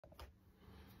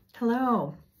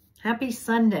Hello, happy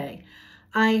Sunday.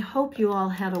 I hope you all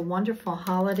had a wonderful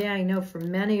holiday. I know for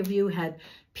many of you had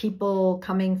people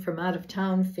coming from out of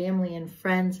town, family and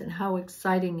friends, and how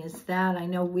exciting is that? I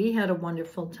know we had a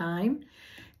wonderful time,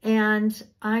 and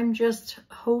I'm just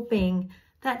hoping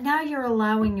that now you're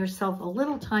allowing yourself a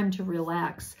little time to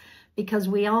relax, because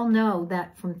we all know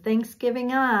that from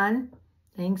Thanksgiving on,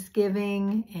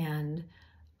 and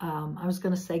I was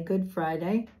going to say Good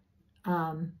Friday,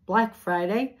 Black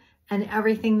Friday, and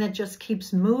everything that just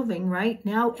keeps moving. Right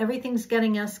now, everything's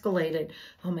getting escalated.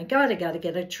 Oh my God, I got to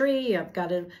get a tree. I've got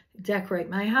to decorate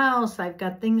my house. I've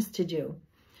got things to do.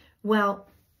 Well,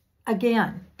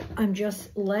 again, I'm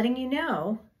just letting you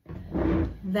know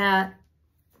that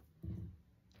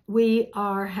we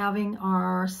are having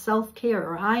our self-care,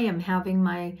 or I am having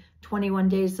my 21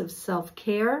 days of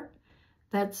self-care.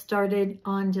 That started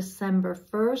on December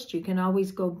 1st. You can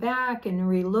always go back and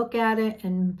relook at it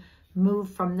and move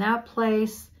from that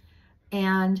place,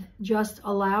 and just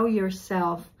allow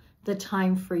yourself the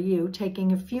time for you.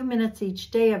 Taking a few minutes each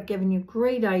day. I've given you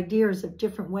great ideas of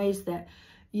different ways that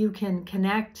you can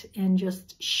connect, and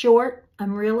just short,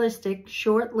 I'm realistic,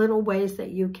 short little ways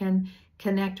that you can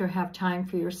connect or have time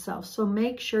for yourself. So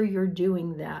make sure you're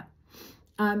doing that.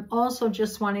 I'm also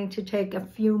just wanting to take a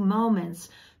few moments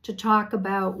to talk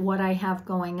about what I have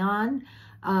going on.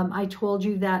 I told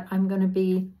you that I'm going to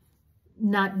be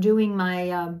not doing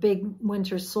my big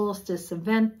winter solstice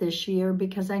event this year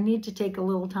because I need to take a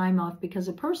little time off because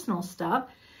of personal stuff.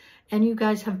 And you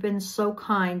guys have been so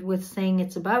kind with saying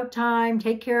it's about time,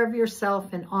 take care of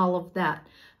yourself, and all of that.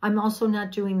 I'm also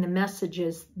not doing the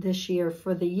messages this year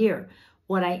for the year.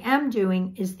 What I am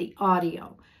doing is the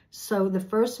audio. So the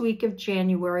first week of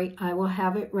January, I will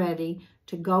have it ready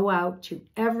to go out to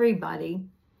everybody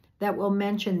that will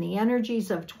mention the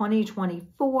energies of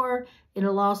 2024.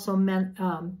 It'll also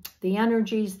the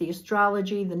energies, the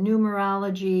astrology, the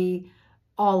numerology,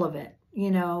 all of it.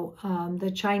 You know, the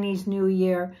Chinese New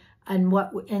Year,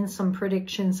 and some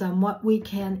predictions on what we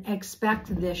can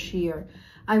expect this year.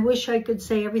 I wish I could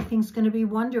say everything's going to be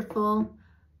wonderful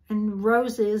and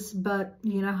roses, but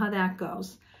you know how that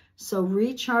goes. So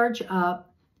recharge up.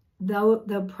 Though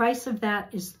the price of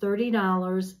that is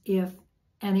 $30 if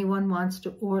anyone wants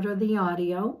to order the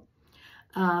audio,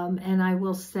 and I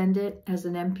will send it as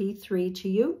an MP3 to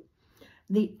you.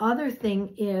 The other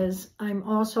thing is I'm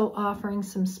also offering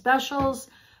some specials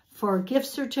for gift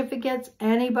certificates.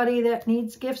 Anybody that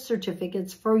needs gift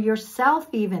certificates for yourself,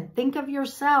 even think of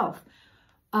yourself,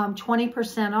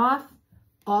 20% off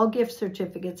all gift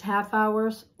certificates, half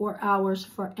hours or hours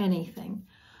for anything.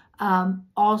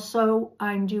 Also,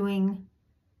 I'm doing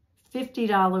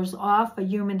 $50 off a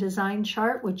human design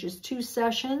chart, which is 2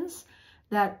 sessions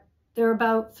that they're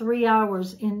about 3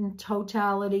 hours in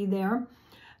totality there,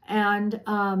 and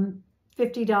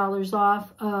 $50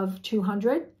 off of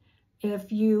 $200.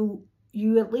 If you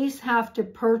at least have to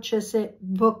purchase it,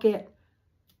 book it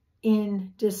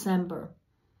in December.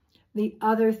 The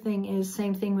other thing is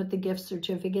same thing with the gift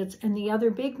certificates, and the other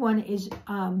big one is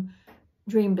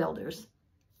Dream Builders.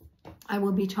 I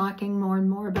will be talking more and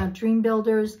more about Dream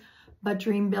Builders. But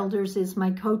Dream Builders is my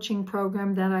coaching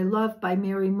program that I love by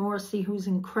Mary Morrissey, who's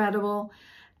incredible.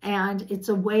 And it's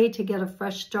a way to get a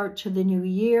fresh start to the new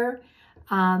year.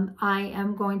 I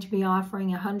am going to be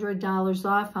offering $100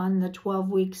 off on the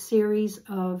 12-week series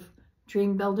of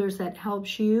Dream Builders that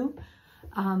helps you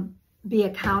be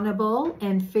accountable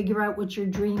and figure out what your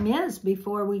dream is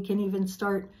before we can even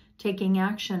start taking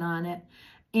action on it.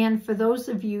 And for those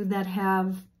of you that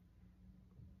have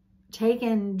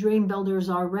taken Dream Builders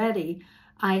already,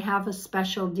 I have a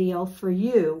special deal for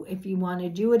you if you want to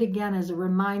do it again as a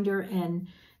reminder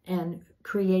and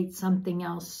create something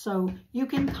else. So you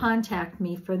can contact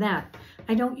me for that.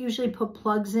 I don't usually put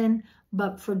plugs in,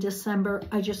 but for December,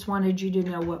 I just wanted you to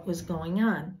know what was going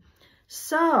on.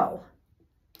 So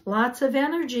lots of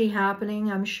energy happening.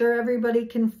 I'm sure everybody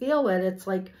can feel it. It's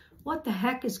like, what the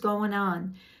heck is going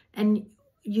on? And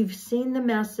you've seen the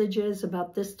messages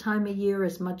about this time of year.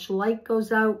 As much light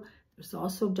goes out, there's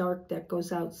also dark that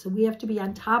goes out. So we have to be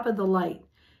on top of the light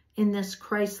in this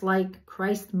Christ-like,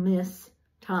 Christmas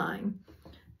time.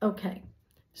 Okay,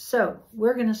 so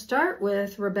we're going to start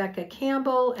with Rebecca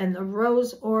Campbell and the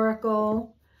Rose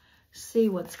Oracle. See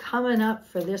what's coming up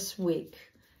for this week.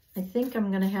 I think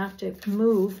I'm going to have to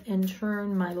move and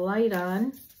turn my light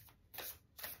on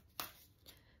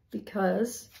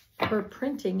because her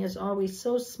printing is always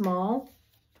so small.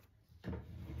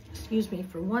 Excuse me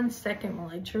for 1 second while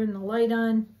I turn the light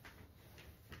on.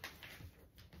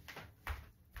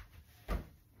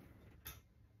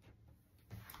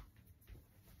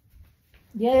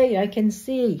 Yay, I can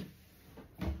see.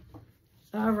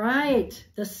 All right,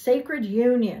 the sacred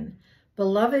union,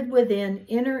 beloved within,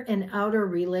 inner and outer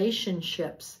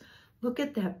relationships. Look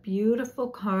at that beautiful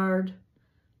card,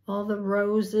 all the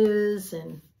roses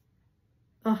and,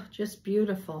 oh, just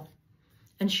beautiful.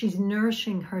 And she's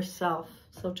nourishing herself.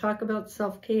 So talk about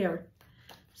self-care.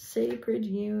 Sacred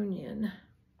union.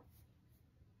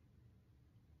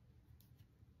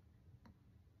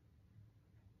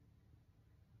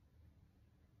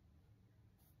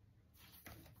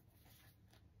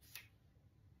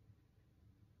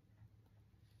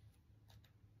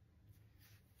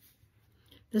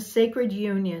 The sacred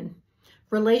union.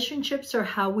 Relationships are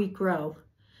how we grow.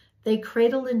 They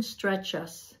cradle and stretch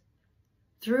us.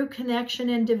 Through connection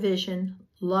and division,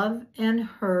 love and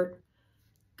hurt,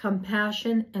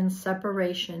 compassion and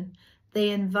separation,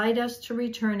 they invite us to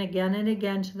return again and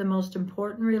again to the most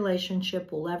important relationship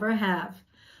we'll ever have,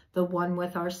 the one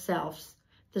with ourselves,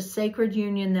 the sacred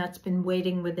union that's been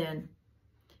waiting within.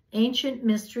 Ancient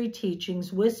mystery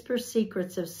teachings whisper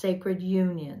secrets of sacred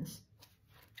unions.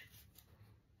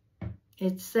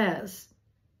 It says,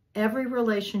 every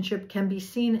relationship can be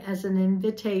seen as an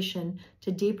invitation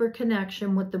to deeper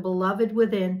connection with the beloved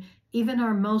within, even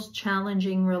our most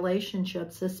challenging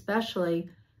relationships, especially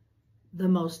the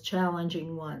most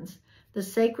challenging ones. The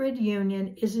sacred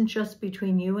union isn't just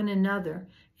between you and another.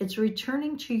 It's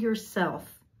returning to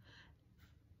yourself.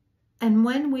 And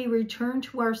when we return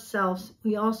to ourselves,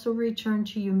 we also return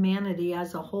to humanity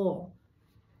as a whole.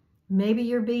 Maybe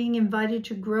you're being invited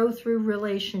to grow through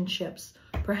relationships.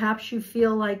 Perhaps you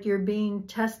feel like you're being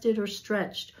tested or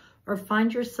stretched, or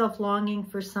find yourself longing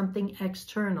for something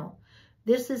external.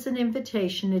 This is an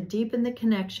invitation to deepen the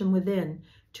connection within,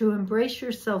 to embrace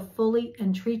yourself fully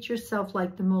and treat yourself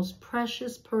like the most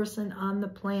precious person on the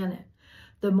planet.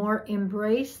 The more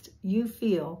embraced you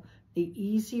feel, the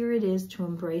easier it is to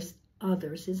embrace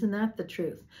others. Isn't that the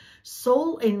truth?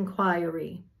 Soul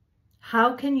inquiry.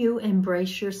 How can you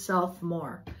embrace yourself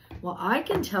more? Well, I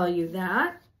can tell you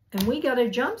that. And we got to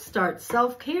jumpstart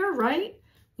self-care, right?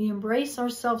 We embrace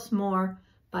ourselves more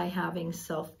by having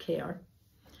self-care.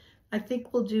 I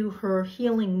think we'll do her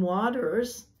healing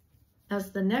waters as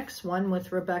the next one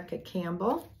with Rebecca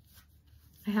Campbell.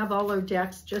 I have all her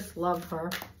decks. Just love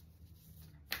her.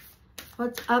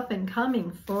 What's up and coming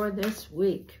for this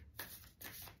week?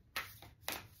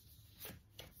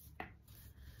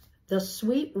 The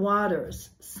sweet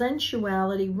waters,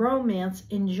 sensuality, romance,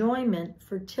 enjoyment,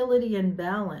 fertility, and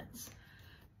balance.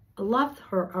 I love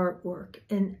her artwork,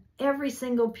 and every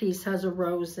single piece has a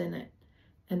rose in it.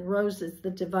 And Rose is the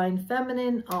divine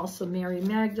feminine, also Mary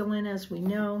Magdalene, as we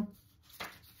know.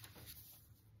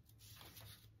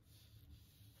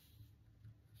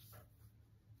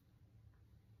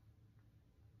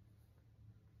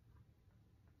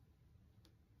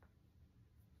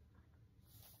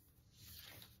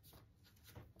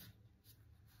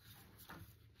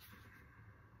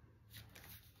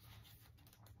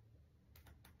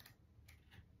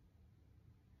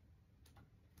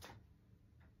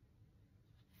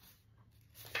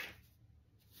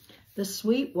 The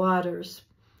sweet waters.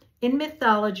 In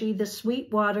mythology, the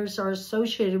sweet waters are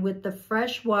associated with the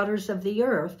fresh waters of the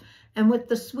earth and with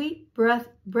the sweet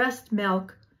breast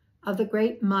milk of the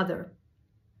Great Mother.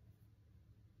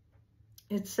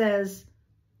 It says,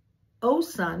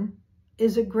 Osun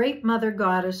is a great mother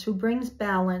goddess who brings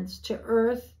balance to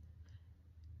earth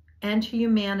and to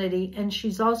humanity, and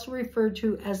she's also referred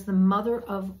to as the mother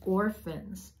of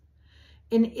orphans.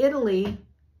 In Italy,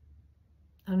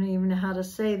 I don't even know how to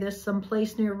say this,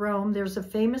 someplace near Rome, there's a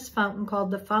famous fountain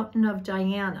called the Fountain of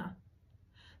Diana,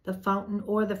 the fountain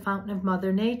or the Fountain of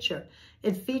Mother Nature.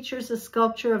 It features a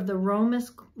sculpture of the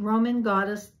Roman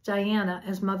goddess Diana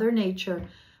as Mother Nature,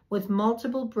 with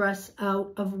multiple breasts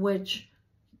out of which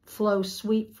flow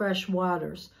sweet, fresh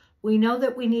waters. We know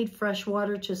that we need fresh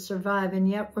water to survive, and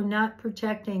yet we're not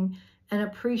protecting and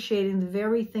appreciating the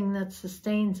very thing that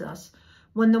sustains us.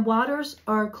 When the waters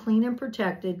are clean and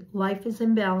protected, life is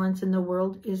in balance and the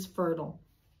world is fertile.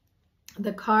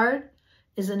 This card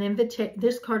is an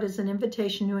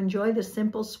invitation to enjoy the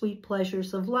simple, sweet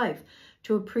pleasures of life,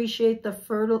 to appreciate the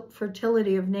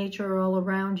fertility of nature all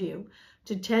around you,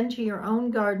 to tend to your own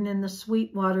garden in the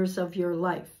sweet waters of your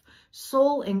life.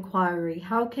 Soul inquiry.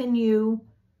 How can you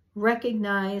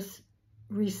recognize,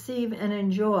 receive, and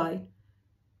enjoy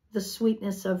the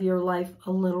sweetness of your life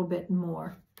a little bit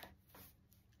more?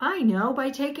 I know,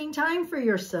 by taking time for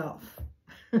yourself.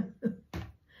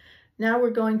 Now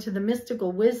we're going to the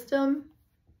mystical wisdom.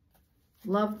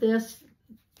 Love this.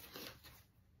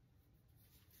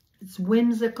 It's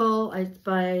whimsical. It's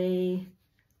by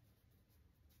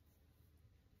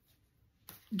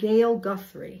Gail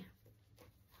Guthrie.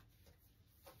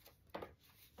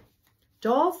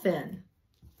 Dolphin.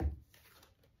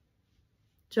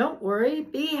 Don't worry,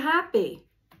 be happy.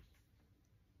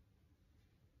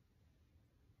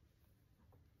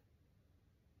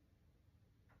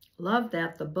 Love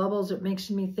that. The bubbles, it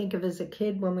makes me think of as a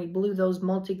kid when we blew those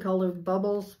multicolored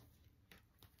bubbles.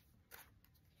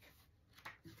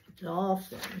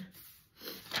 Dolphin.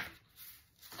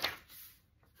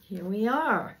 Here we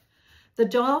are. The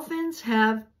dolphins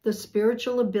have the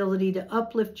spiritual ability to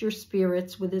uplift your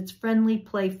spirits with its friendly,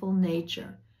 playful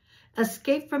nature.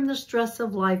 Escape from the stress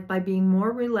of life by being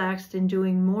more relaxed and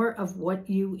doing more of what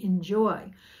you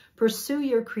enjoy. Pursue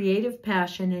your creative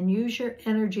passion and use your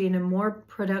energy in a more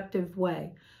productive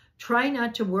way. Try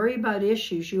not to worry about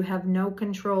issues you have no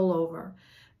control over.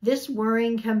 This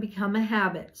worrying can become a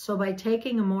habit, so by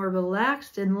taking a more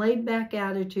relaxed and laid-back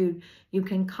attitude, you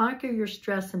can conquer your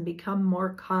stress and become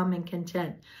more calm and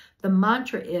content. The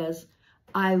mantra is,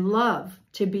 I love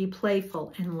to be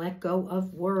playful and let go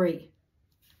of worry.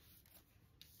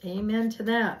 Amen to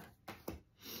that.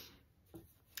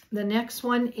 The next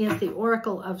one is the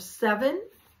Oracle of Seven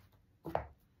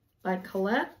by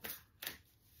Colette.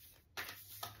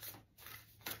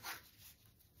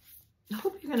 I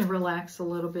hope you're going to relax a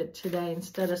little bit today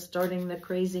instead of starting the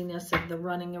craziness of the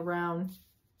running around.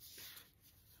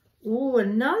 Ooh,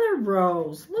 another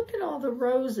rose. Look at all the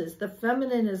roses. The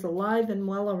feminine is alive and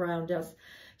well around us.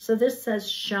 So this says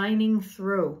shining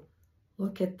through.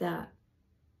 Look at that.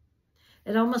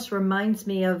 It almost reminds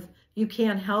me of you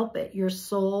can't help it. Your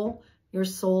soul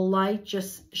light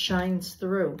just shines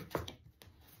through.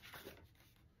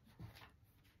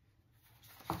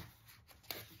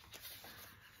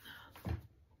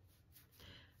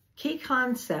 Key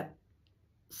concept,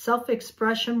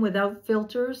 self-expression without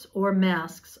filters or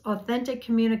masks, authentic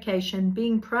communication,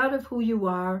 being proud of who you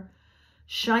are,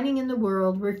 shining in the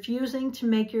world, refusing to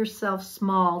make yourself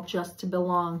small just to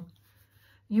belong.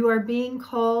 You are being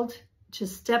called to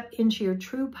step into your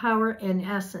true power and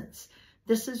essence.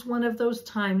 This is one of those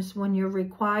times when you're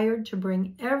required to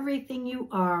bring everything you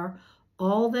are,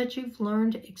 all that you've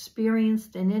learned,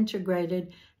 experienced, and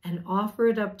integrated, and offer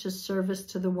it up to service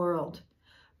to the world.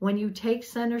 When you take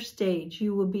center stage,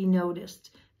 you will be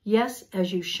noticed. Yes,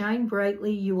 as you shine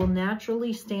brightly, you will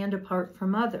naturally stand apart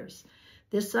from others.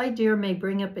 This idea may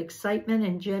bring up excitement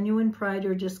and genuine pride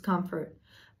or discomfort.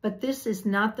 But this is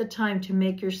not the time to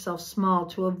make yourself small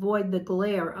to avoid the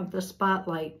glare of the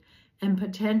spotlight and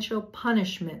potential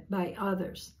punishment by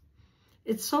others.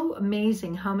 It's so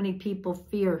amazing how many people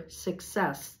fear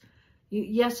success.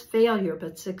 Yes, failure,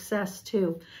 but success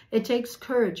too. It takes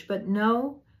courage, but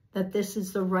know that this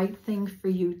is the right thing for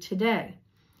you today.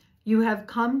 You have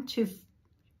come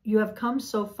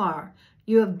so far.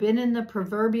 You have been in the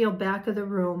proverbial back of the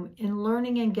room in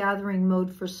learning and gathering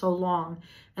mode for so long,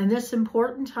 and this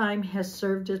important time has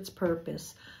served its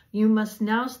purpose. You must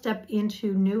now step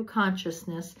into new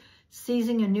consciousness,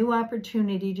 seizing a new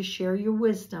opportunity to share your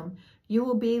wisdom. You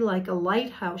will be like a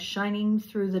lighthouse shining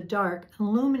through the dark,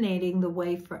 illuminating the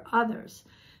way for others.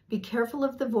 Be careful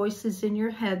of the voices in your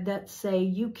head that say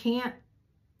you can't,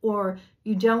 or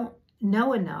you don't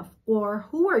know enough, or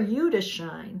who are you to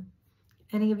shine?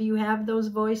 Any of you have those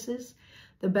voices?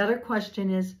 The better question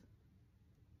is,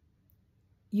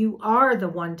 you are the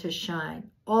one to shine.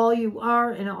 All you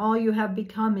are and all you have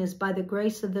become is by the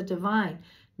grace of the divine.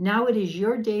 Now it is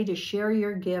your day to share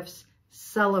your gifts.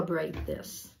 Celebrate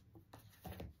this.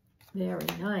 Very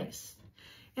nice.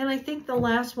 And I think the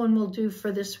last one we'll do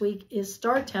for this week is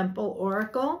Star Temple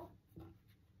Oracle.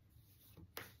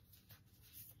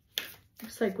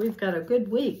 Looks like we've got a good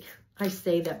week. I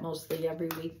say that mostly every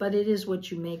week, but it is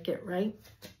what you make it, right?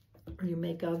 Or you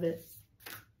make of it.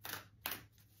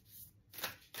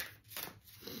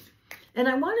 And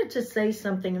I wanted to say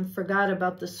something and forgot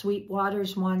about the Sweet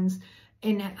Waters ones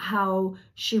and how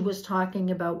she was talking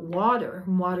about water.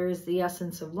 Water is the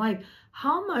essence of life.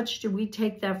 How much do we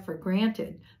take that for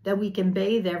granted? That we can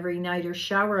bathe every night or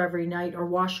shower every night or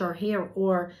wash our hair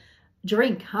or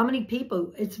drink. How many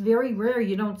people? It's very rare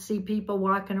you don't see people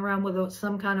walking around with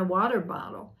some kind of water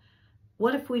bottle.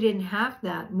 What if we didn't have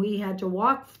that and we had to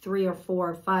walk 3 or 4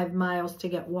 or 5 miles to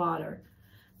get water?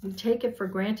 We take it for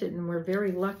granted, and we're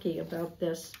very lucky about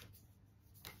this.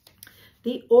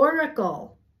 The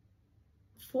Oracle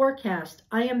forecast.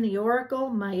 I am the Oracle.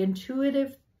 My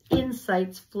intuitive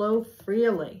insights flow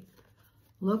freely.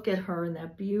 Look at her in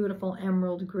that beautiful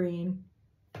emerald green.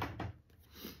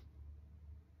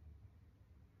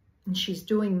 And she's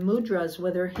doing mudras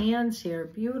with her hands here.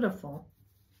 Beautiful.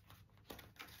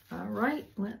 All right,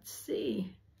 let's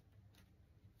see.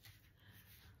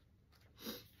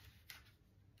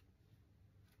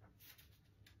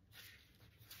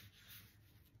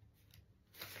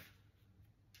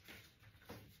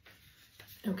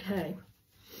 Okay.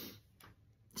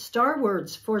 Star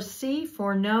words: foresee,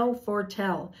 foreknow,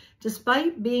 foretell.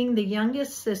 Despite being the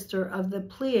youngest sister of the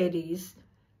Pleiades,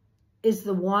 is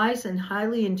the wise and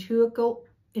highly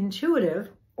intuitive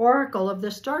oracle of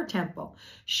the Star Temple.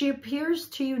 She appears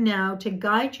to you now to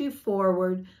guide you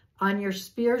forward on your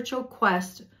spiritual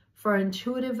quest for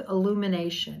intuitive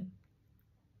illumination.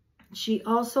 She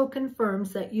also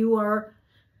confirms that you are,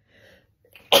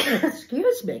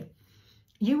 excuse me,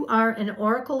 you are an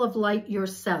oracle of light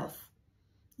yourself.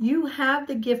 You have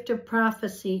the gift of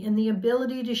prophecy and the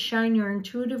ability to shine your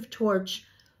intuitive torch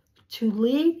to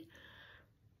lead,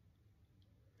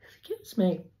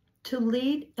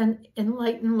 and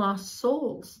enlighten lost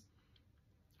souls.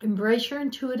 Embrace your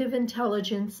intuitive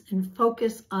intelligence and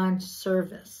focus on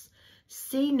service.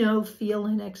 See, know, feel,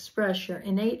 and express your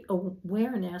innate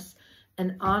awareness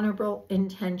and honorable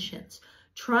intentions.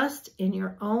 Trust in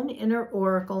your own inner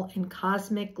oracle and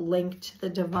cosmic link to the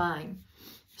divine.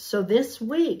 So this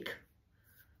week,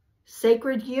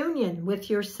 sacred union with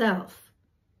yourself.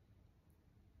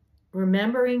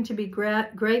 Remembering to be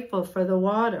grateful for the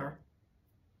water.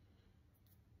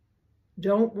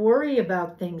 Don't worry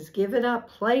about things. Give it up.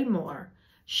 Play more.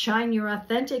 Shine your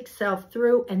authentic self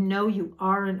through and know you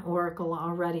are an oracle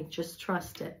already. Just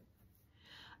trust it.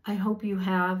 I hope you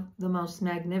have the most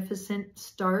magnificent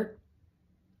start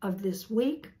of this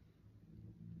week.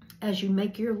 As you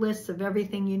make your lists of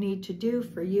everything you need to do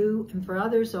for you and for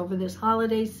others over this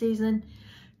holiday season,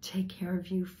 take care of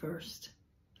you first.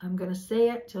 I'm going to say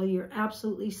it till you're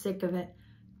absolutely sick of it.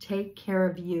 Take care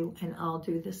of you, and I'll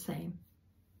do the same.